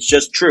 It's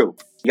just true.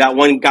 You got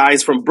one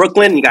guys from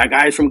Brooklyn, you got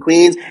guys from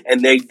Queens,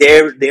 and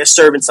they're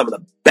serving some of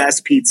the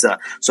best pizza.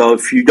 So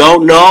if you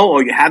don't know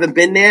or you haven't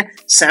been there,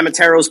 San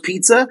Matero's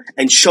Pizza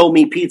and Show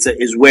Me Pizza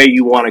is where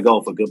you want to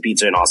go for good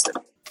pizza in Austin.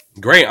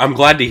 Great. I'm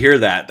glad to hear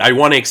that. I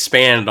want to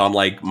expand on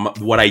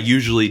what I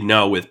usually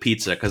know with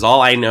pizza, because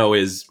all I know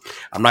is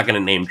I'm not going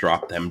to name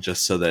drop them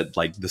just so that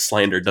the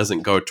slander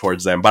doesn't go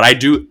towards them. But I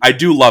do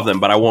love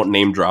them, but I won't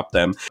name drop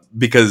them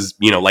because,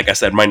 like I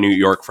said, my New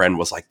York friend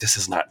was like, this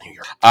is not New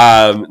York.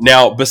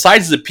 Now,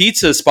 besides the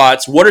pizza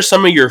spots, what are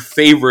some of your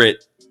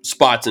favorite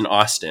spots in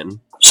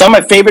Austin? Some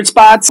of my favorite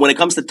spots when it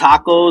comes to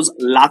tacos,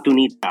 La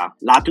Tunita.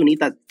 La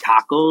Tunita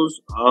tacos.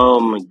 Oh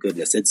my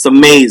goodness. It's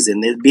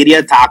amazing. The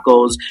birria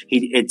tacos.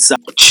 It's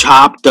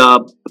chopped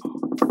up.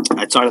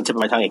 It's on the tip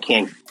of my tongue. I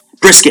can't.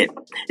 Brisket.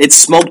 It's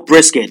smoked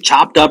brisket.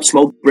 Chopped up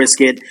smoked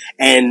brisket.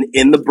 And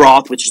in the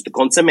broth, which is the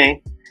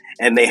consommé.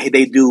 And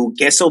they do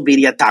queso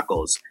birria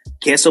tacos.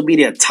 Queso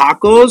birria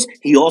tacos.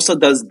 He also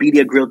does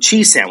birria grilled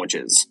cheese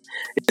sandwiches.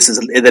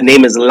 The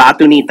name is La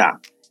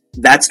Tunita.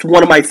 That's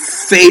one of my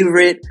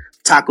favorite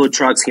taco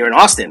trucks here in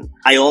Austin.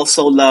 I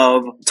also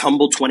love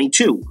Tumble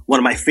 22, one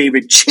of my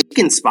favorite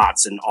chicken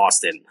spots in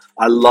Austin.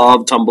 I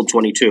love Tumble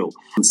 22.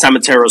 San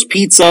Matero's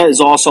Pizza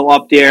is also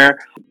up there.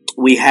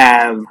 We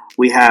have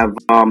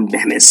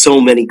there's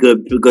so many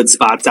good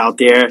spots out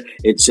there.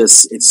 It's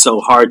so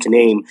hard to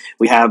name.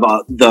 We have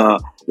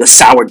the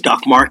Sour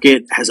Duck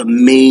Market has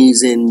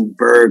amazing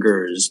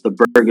burgers. The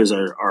burgers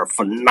are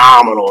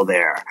phenomenal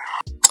there.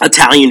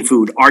 Italian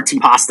food, RT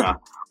Pasta,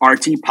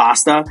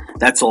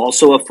 that's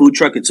also a food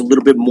truck. It's a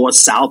little bit more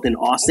south in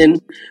Austin,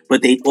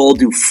 but they all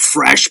do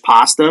fresh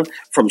pasta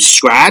from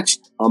scratch.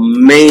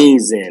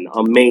 Amazing.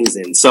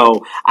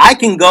 So I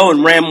can go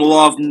and ramble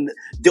off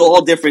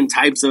all different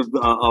types of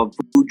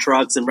food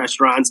trucks and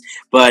restaurants,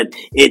 but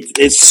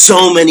it's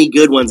so many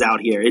good ones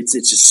out here. It's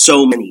just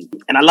so many,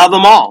 and I love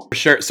them all.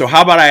 Sure. So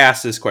how about I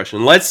ask this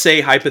question? Let's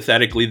say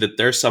hypothetically that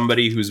there's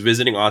somebody who's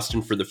visiting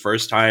Austin for the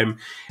first time,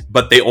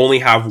 but they only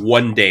have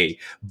one day,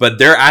 but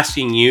they're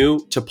asking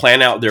you to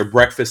plan out their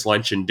breakfast,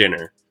 lunch, and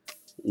dinner.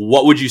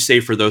 What would you say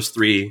for those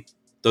three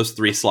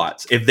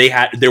slots? If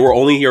they were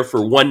only here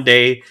for one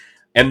day,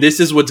 and this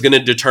is what's going to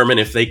determine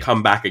if they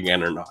come back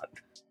again or not.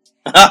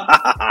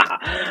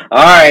 All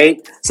right.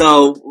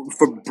 So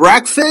for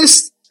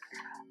breakfast,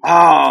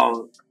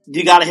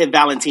 you got to hit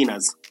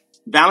Valentina's.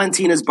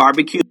 Valentina's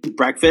barbecue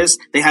breakfast.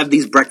 They have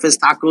these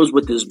breakfast tacos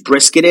with this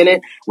brisket in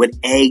it, with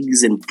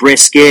eggs and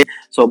brisket.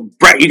 So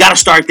you got to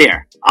start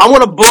there. I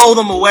want to blow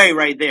them away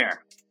right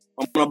there.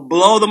 I'm going to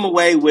blow them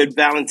away with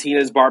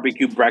Valentina's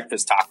barbecue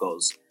breakfast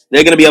tacos.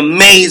 They're going to be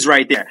amazed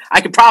right there. I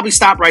could probably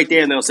stop right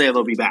there and they'll say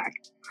they'll be back.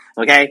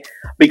 Okay?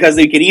 Because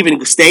they could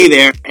even stay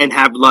there and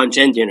have lunch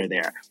and dinner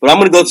there. But I'm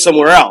going to go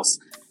somewhere else.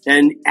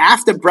 And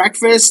after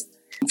breakfast,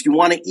 if you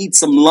want to eat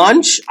some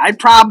lunch, I'd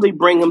probably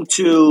bring them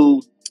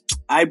to,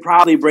 I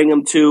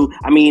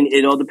mean,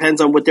 it all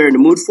depends on what they're in the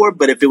mood for.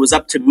 But if it was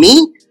up to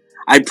me,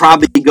 I'd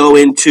probably go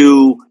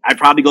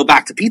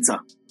back to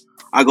pizza.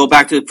 I'll go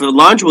back for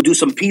lunch. We'll do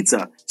some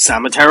pizza.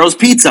 San Matero's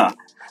Pizza.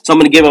 So I'm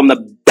going to give them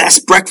the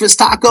best breakfast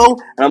taco,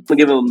 and I'm going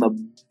to give them the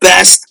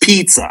best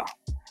pizza.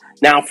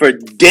 Now for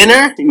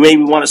dinner, you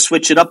maybe want to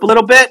switch it up a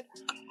little bit.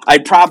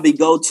 I'd probably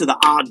go to the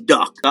Odd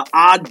Duck. The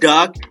Odd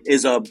Duck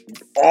is a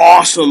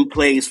awesome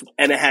place,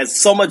 and it has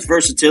so much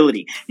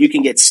versatility. You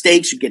can get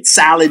steaks, you can get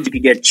salads, you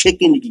can get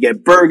chicken, you can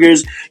get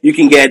burgers, you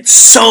can get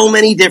so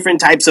many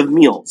different types of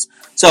meals.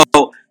 So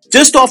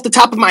just off the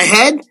top of my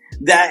head,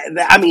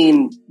 I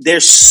mean,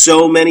 there's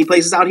so many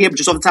places out here, but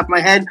just off the top of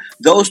my head,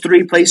 those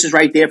three places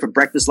right there for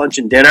breakfast, lunch,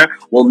 and dinner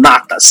will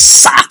knock the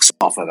socks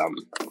off of them.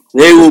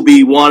 They will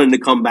be wanting to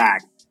come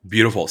back.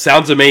 Beautiful.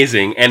 Sounds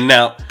amazing. And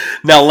now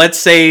let's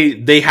say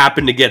they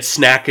happen to get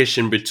snackish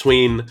in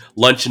between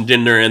lunch and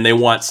dinner and they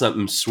want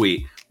something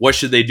sweet. What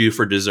should they do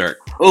for dessert?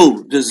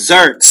 Oh,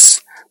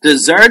 desserts.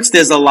 Desserts,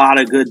 there's a lot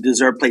of good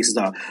dessert places.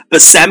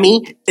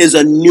 Buscemi is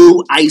a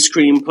new ice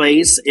cream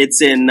place.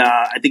 It's in,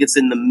 I think it's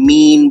in the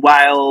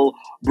Meanwhile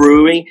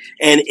Brewery,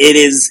 and it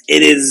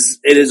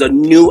is a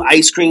new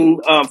ice cream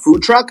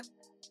food truck,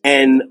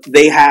 and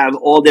they have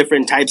all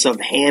different types of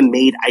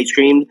handmade ice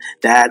cream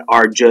that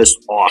are just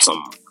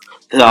awesome.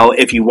 So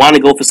if you want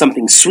to go for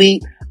something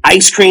sweet,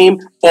 ice cream,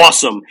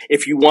 awesome.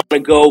 If you want to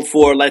go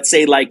for, let's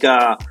say, like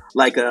a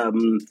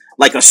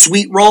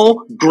sweet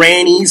roll,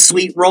 Granny's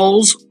sweet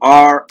rolls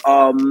are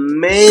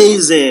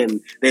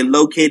amazing. They're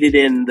located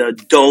in the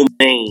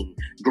Domain.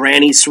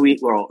 Granny sweet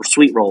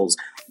rolls.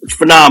 It's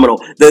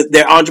phenomenal.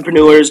 They're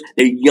entrepreneurs.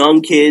 They're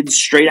young kids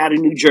straight out of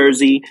New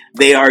Jersey.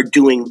 They are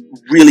doing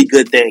really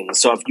good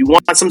things. So if you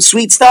want some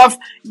sweet stuff,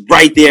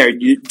 right there,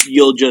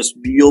 you'll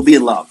be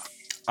in love.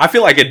 I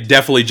feel like I could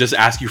definitely just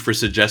ask you for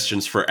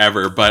suggestions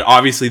forever, but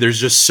obviously there's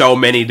just so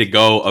many to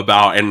go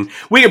about, and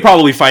we could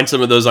probably find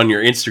some of those on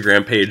your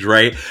Instagram page,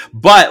 right?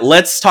 But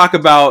let's talk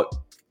about,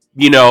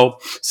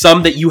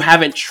 some that you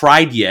haven't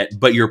tried yet,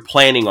 but you're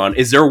planning on.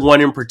 Is there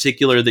one in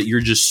particular that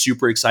you're just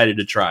super excited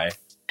to try?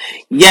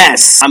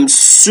 Yes, I'm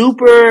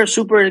super,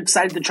 super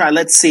excited to try.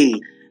 Let's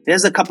see.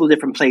 There's a couple of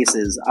different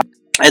places.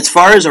 As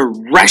far as a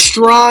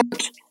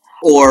restaurant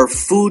or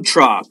food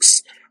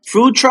trucks,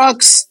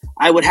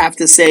 I would have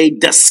to say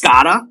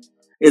Descada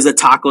is a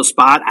taco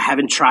spot. I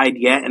haven't tried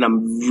yet, and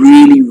I'm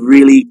really,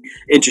 really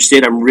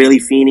interested. I'm really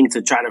fiending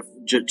to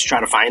try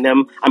to find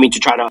them. I mean, to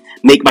try to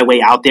make my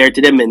way out there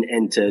to them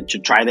and to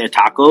try their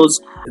tacos.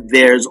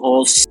 There's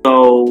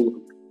also,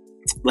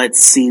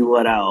 let's see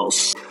what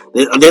else.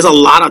 There's a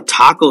lot of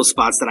taco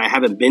spots that I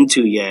haven't been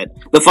to yet.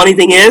 The funny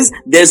thing is,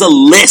 there's a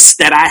list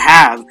that I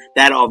have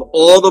that of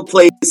all the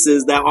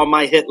places that are on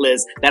my hit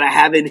list that I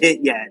haven't hit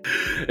yet.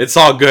 It's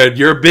all good.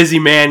 You're a busy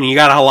man, and you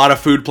got a lot of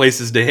food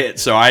places to hit,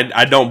 so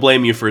I don't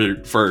blame you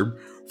for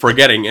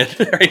forgetting it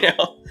right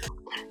now.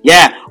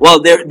 Yeah, well,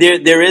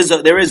 there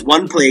is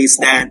one place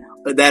that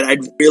I'd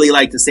really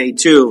like to say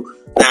too,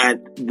 that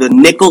the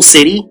Nickel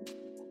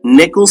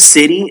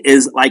City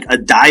is like a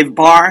dive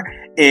bar.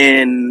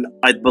 And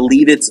I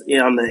believe it's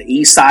on the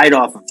east side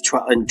off of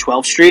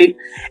 12th Street,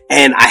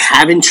 and I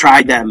haven't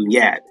tried them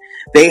yet.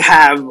 They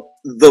have like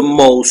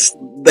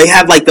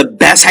the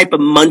best type of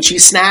munchy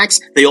snacks.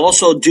 They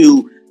also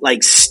do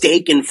like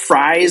steak and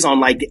fries on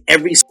like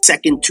every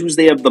second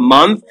Tuesday of the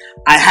month.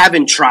 I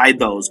haven't tried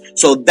those.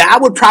 So that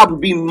would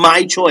probably be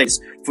my choice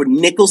for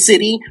Nickel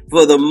City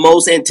for the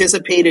most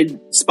anticipated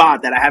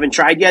spot that I haven't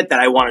tried yet that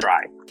I want to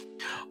try.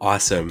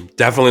 Awesome.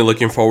 Definitely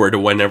looking forward to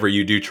whenever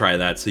you do try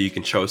that so you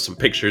can show some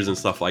pictures and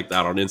stuff like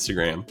that on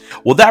Instagram.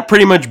 Well, that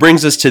pretty much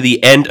brings us to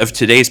the end of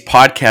today's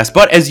podcast.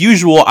 But as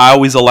usual, I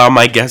always allow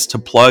my guests to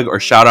plug or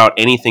shout out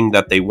anything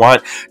that they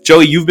want.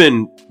 Joey, you've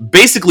been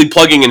basically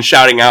plugging and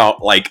shouting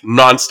out like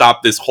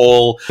nonstop this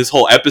whole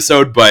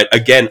episode. But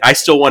again, I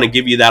still want to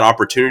give you that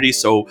opportunity.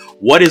 So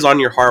what is on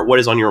your heart? What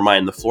is on your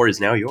mind? The floor is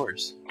now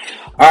yours.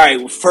 All right.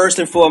 Well, first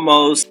and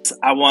foremost,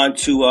 I want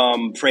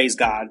to praise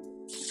God.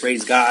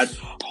 Praise God,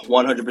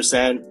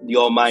 100%, the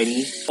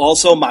Almighty.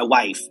 Also, my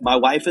wife. My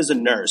wife is a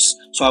nurse.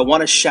 So I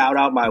want to shout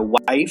out my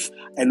wife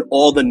and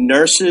all the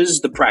nurses,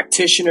 the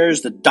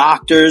practitioners, the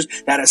doctors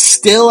that are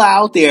still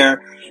out there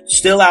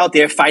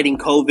fighting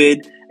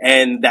COVID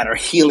and that are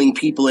healing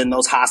people in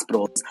those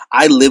hospitals.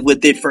 I live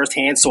with it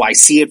firsthand, so I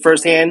see it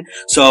firsthand.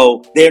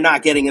 So they're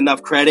not getting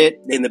enough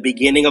credit. In the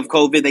beginning of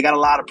COVID, they got a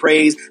lot of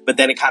praise, but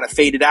then it kind of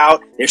faded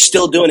out. They're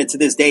still doing it to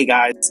this day,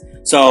 guys.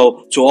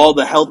 So to all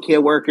the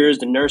healthcare workers,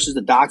 the nurses,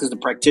 the doctors, the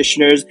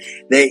practitioners,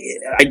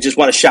 I just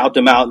want to shout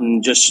them out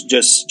and just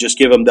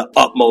give them the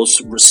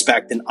utmost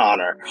respect and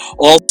honor.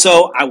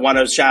 Also, I want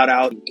to shout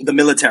out the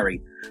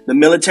military. The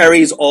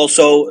military is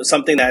also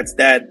something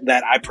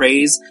that I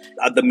praise.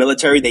 The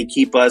military, they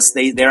keep us,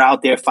 they're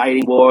out there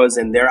fighting wars,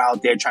 and they're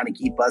out there trying to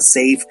keep us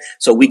safe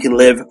so we can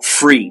live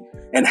free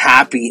and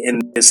happy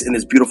in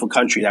this beautiful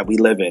country that we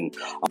live in.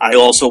 I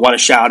also want to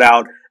shout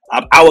out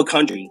our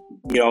country,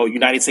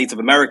 United States of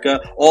America.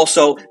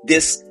 Also,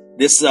 this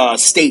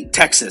state,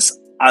 Texas.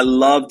 I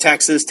love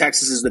Texas.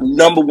 Texas is the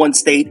number one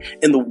state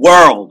in the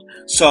world.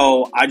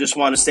 So I just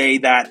want to say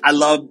that I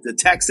love the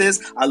Texas.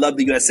 I love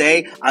the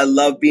USA. I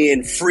love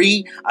being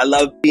free. I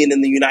love being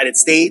in the United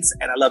States,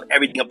 and I love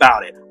everything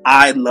about it.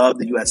 I love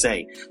the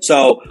USA.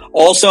 So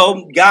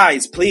also,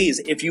 guys,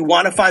 please, if you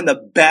want to find the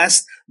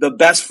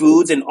best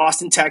foods in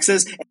Austin,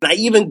 Texas, and I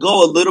even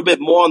go a little bit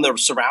more on the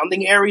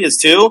surrounding areas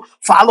too,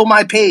 follow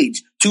my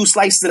page. 2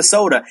 Slices of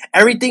Soda.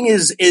 Everything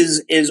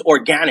is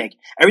organic.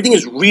 Everything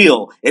is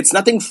real. It's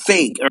nothing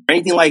fake or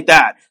anything like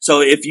that.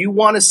 So if you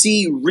want to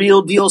see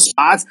real deal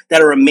spots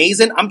that are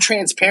amazing, I'm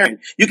transparent.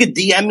 You could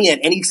DM me at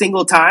any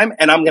single time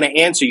and I'm going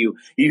to answer you.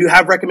 If you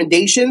have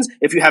recommendations,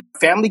 if you have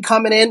family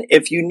coming in,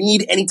 if you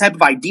need any type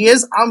of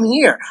ideas, I'm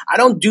here. I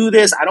don't do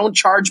this. I don't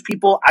charge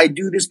people. I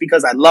do this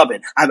because I love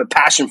it. I have a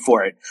passion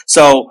for it.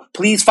 So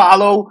please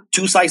follow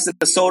 2 Slices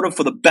of Soda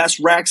for the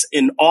best recs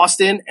in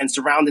Austin and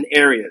surrounding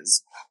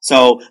areas.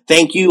 So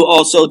thank you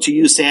also to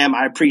you, Sam.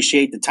 I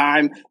appreciate the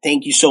time.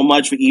 Thank you so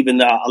much for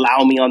even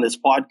allowing me on this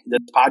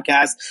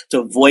podcast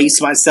to voice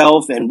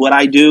myself and what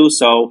I do.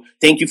 So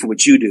thank you for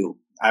what you do.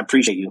 I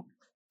appreciate you.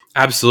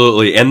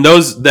 Absolutely. And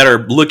those that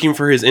are looking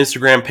for his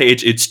Instagram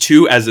page, it's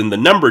 2 as in the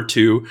number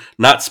 2,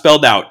 not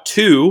spelled out,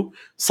 2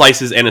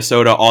 slices and a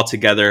soda all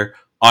together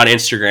on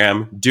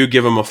Instagram. Do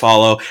give him a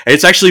follow. And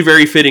it's actually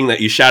very fitting that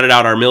you shouted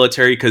out our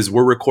military because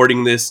we're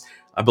recording this,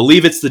 I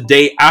believe it's the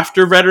day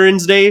after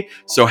Veterans Day.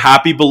 So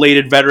happy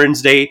belated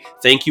Veterans Day.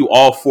 Thank you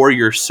all for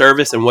your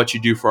service and what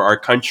you do for our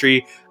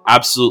country.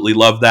 Absolutely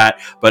love that.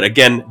 But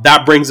again,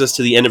 that brings us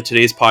to the end of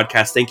today's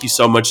podcast. Thank you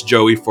so much,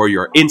 Joey, for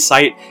your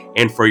insight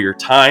and for your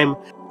time.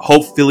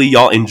 Hopefully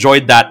y'all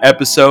enjoyed that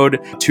episode.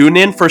 Tune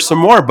in for some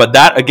more. But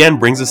that, again,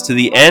 brings us to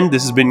the end.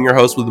 This has been your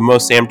host with the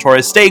most, Sam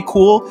Torres. Stay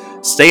cool,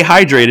 stay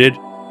hydrated,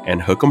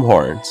 and hook 'em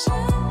horns.